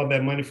pay all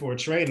that money for a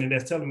trainer,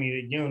 that's telling me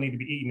that you don't need to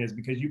be eating this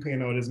because you're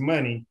paying all this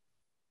money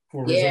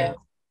for results.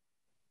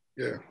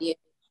 Yeah.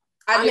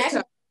 I'm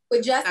actually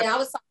with Justin. I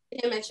was talking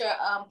to him at your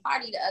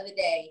party the other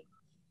day,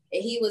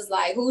 and he was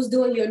like, "Who's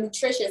doing your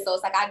nutrition?" So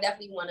it's like I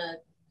definitely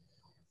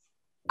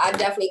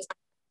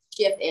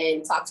shift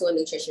and talk to a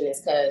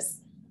nutritionist, because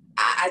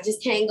I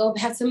just can't go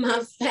back to my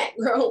fat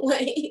girl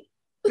weight.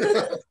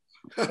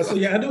 So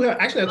yeah, I do have.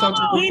 Actually, I talked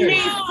to. He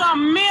needs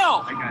some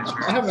milk.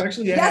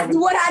 That's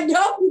what I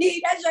don't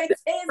need. That's right.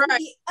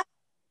 Me.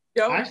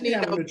 I actually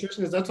have a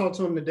nutritionist. I talk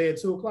to him today at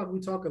 2:00.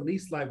 We talk at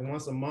least like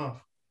once a month.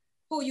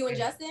 Who, you and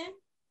Justin?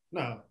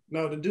 No,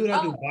 the dude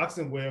I do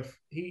boxing with,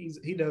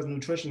 he does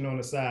nutrition on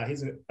the side.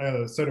 He's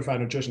a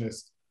certified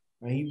nutritionist,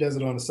 and he does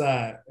it on the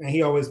side. And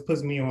he always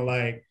puts me on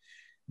like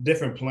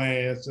different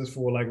plans just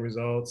for like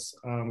results,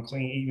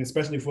 clean eating,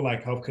 especially for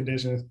like health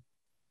conditions.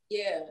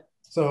 Yeah.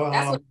 So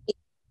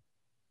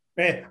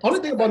man, only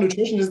thing about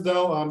nutrition is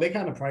though, they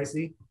kind of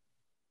pricey.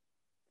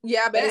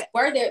 Yeah, but it's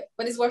worth it.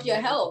 But it's worth your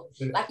health,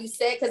 like you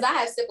said, because I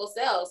have sickle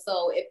cell.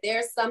 So if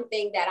there's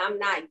something that I'm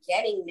not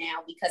getting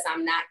now because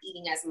I'm not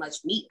eating as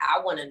much meat,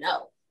 I want to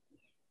know.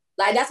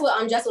 Like that's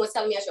what Justin was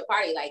telling me at your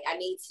party. Like I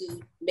need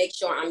to make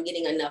sure I'm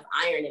getting enough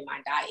iron in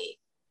my diet.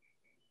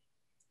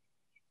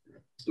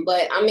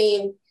 But I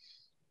mean,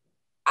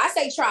 I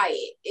say try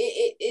it.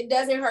 It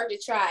doesn't hurt to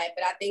try it.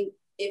 But I think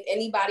if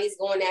anybody's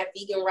going that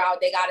vegan route,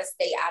 they got to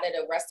stay out of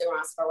the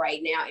restaurants for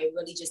right now and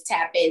really just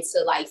tap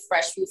into like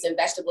fresh fruits and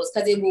vegetables,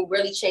 because it will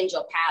really change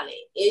your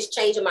palate. It's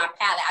changing my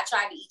palate. I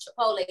tried to eat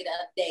Chipotle the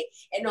other day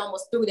and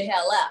almost threw the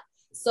hell up.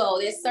 So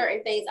there's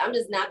certain things I'm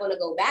just not going to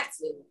go back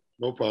to.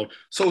 No problem.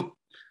 So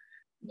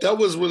that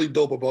was really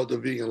dope about the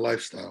vegan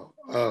lifestyle.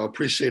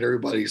 Appreciate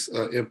everybody's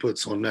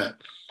inputs on that.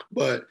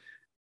 But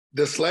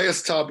this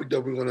last topic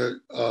that we're going to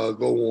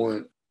go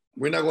on,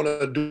 we're not going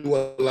to do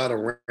a lot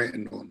of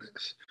ranting on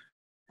this.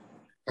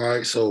 All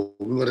right, so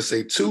we're going to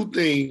say 2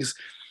 things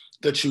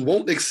that you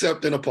won't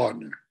accept in a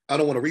partner. I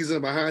don't want to reason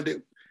behind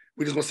it.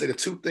 We're just going to say the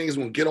 2 things.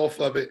 We're going to get off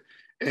of it,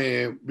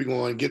 and we're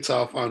going to get to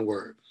our final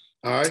word.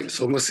 All right,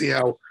 so we're going to see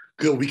how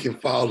good we can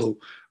follow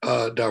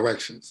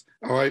directions.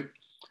 All right,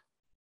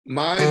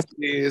 mine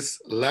is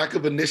lack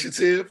of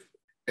initiative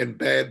and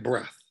bad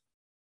breath.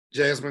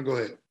 Jasmine, go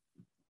ahead.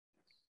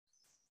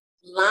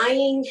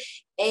 Lying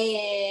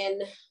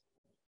and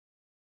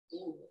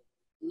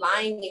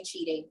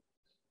cheating.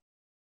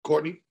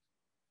 Courtney?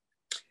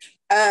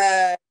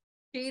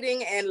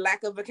 Cheating and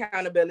lack of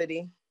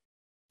accountability.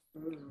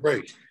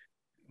 Right.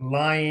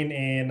 Lying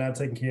and not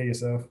taking care of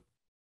yourself.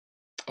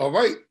 All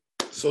right.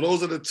 So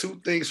those are the 2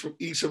 things from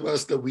each of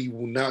us that we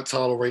will not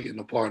tolerate in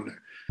a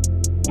partner.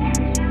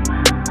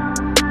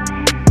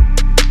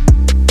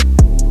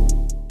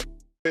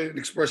 And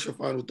express your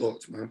final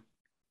thoughts, man.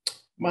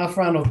 My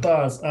final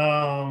thoughts.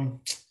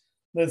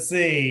 Let's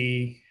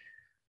see.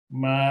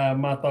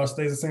 My thought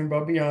stays the same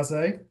about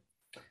Beyonce.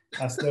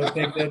 I still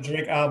think that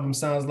Drake album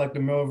sounds like the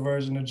male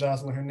version of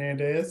Jocelyn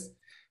Hernandez.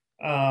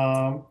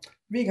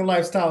 Vegan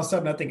lifestyle is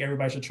something I think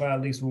everybody should try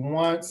at least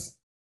once.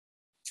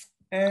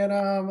 And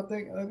I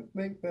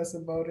think that's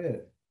about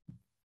it.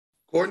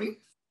 Courtney?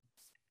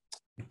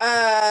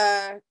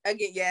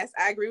 Again, yes,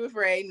 I agree with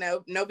Ray.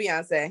 No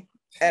Beyonce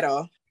at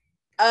all.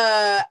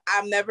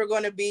 I'm never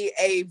going to be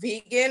a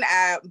vegan.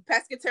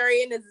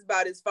 Pescatarian is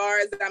about as far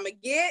as I'm gonna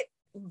get.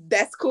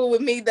 That's cool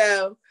with me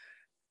though.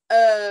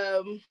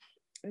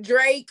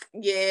 Drake,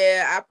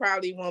 yeah, I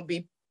probably won't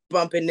be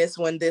bumping this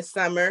one this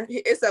summer.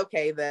 It's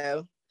okay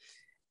though.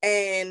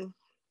 And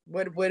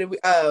what do we?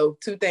 2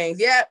 things.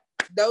 Yep,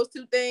 those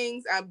 2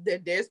 things.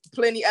 There's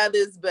plenty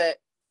others,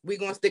 but we're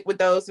gonna stick with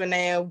those for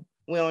now.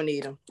 We don't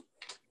need them.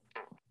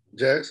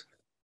 Jazz?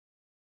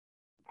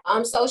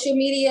 Social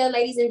media,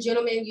 ladies and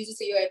gentlemen, use it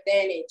to your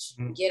advantage.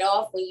 Get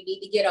off when you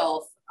need to get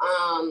off.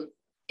 And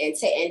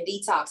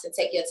detox and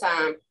take your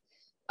time.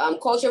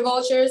 Culture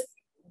vultures,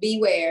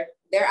 beware.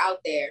 They're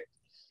out there.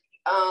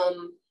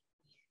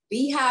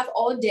 Beehive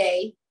all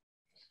day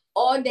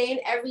and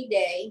every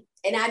day.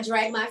 And I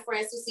drag my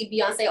friends to see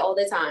Beyonce all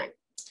the time.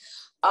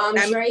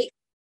 Drake,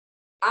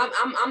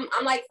 I'm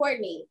like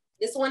Courtney.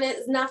 This one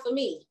is not for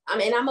me.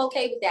 I'm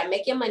okay with that.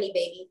 Make your money,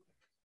 baby.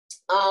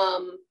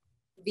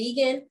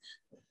 Vegan,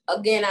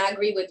 again, I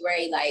agree with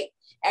Ray. Like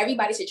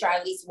everybody should try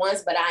at least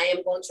once, but I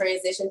am going to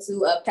transition to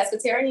a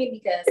pescatarian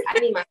because I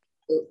need my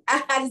food.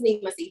 I just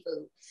need my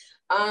seafood.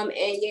 And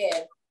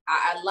yeah,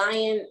 I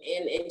lying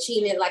and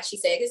cheating, like she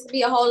said, this could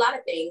be a whole lot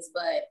of things,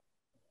 but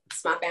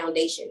it's my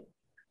foundation.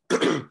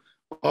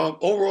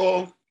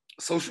 Overall,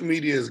 social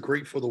media is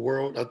great for the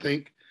world, I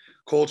think.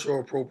 cultural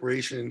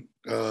appropriation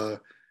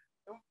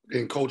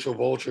and cultural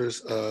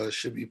vultures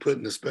should be put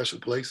in a special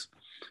place.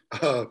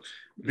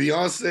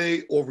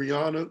 Beyonce or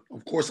Rihanna,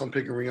 of course I'm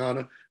picking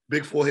Rihanna.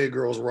 Big forehead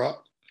girls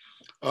rock.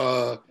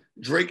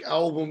 Drake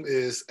album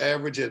is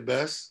average at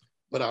best,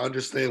 but I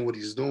understand what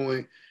he's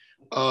doing.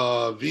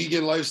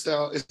 Vegan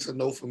lifestyle, it's a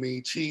no for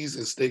me. Cheese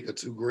and steak are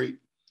too great.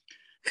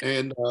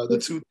 And the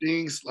two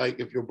things,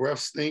 like if your breath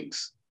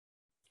stinks,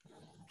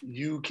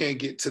 you can't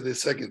get to the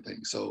second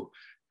thing. So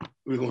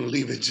we're gonna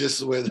leave it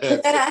just where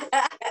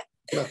that.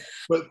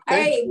 But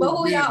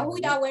who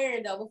y'all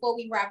wearing though before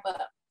we wrap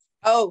up?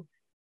 Oh,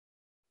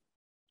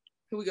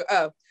 here we go.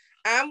 Oh,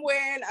 I'm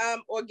wearing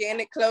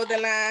organic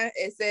clothing line.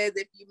 It says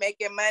if you're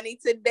making money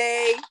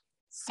today,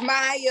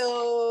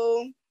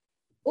 smile.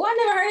 Oh, I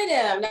never heard of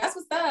them. That's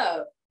what's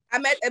up.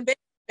 I'm at a bit.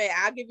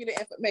 I'll give you the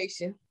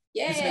information.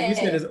 Yeah. You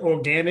said it's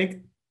organic.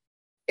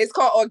 It's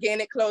called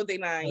Organic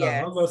Clothing Line.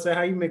 Yeah. I was gonna say,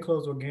 how you make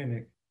clothes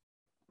organic?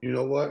 You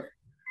know what?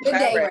 Good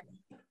day, Ray.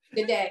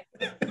 Good day.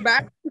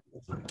 Bye.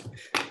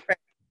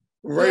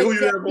 Ray, who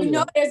you have on? You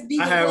know there's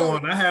I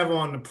have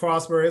on the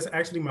Prosper. It's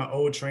actually my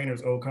old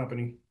trainer's old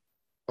company.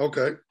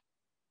 Okay.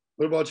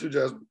 What about you,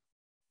 Jasmine?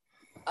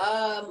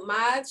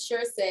 My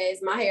shirt says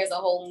my hair is a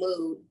whole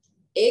mood.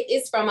 It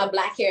is from a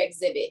black hair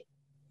exhibit.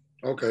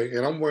 Okay,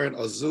 and I'm wearing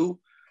Azu.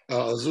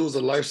 Azu is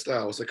a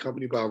lifestyle. It's a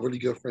company by a really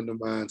good friend of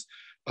mine's.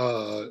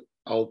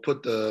 I'll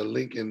put the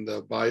link in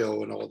the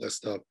bio and all that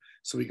stuff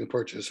so we can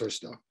purchase her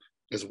stuff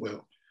as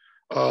well.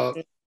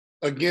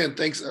 Again,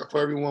 thanks for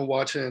everyone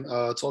watching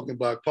Talking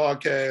Black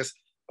Podcast.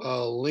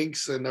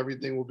 Links and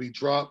everything will be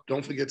dropped.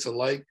 Don't forget to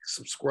like,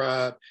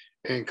 subscribe,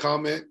 and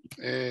comment.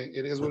 And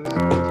it is what it is.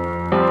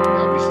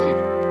 Y'all be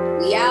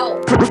safe. We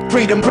out.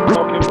 Freedom.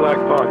 Talking Black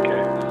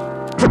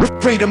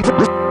Podcast. Freedom.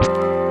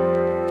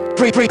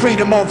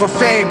 Freedom over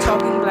fame.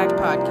 Talking Black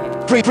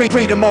Podcast.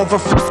 Freedom over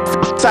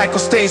cycle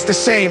stays the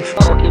same.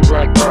 Talking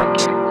Black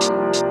Podcast.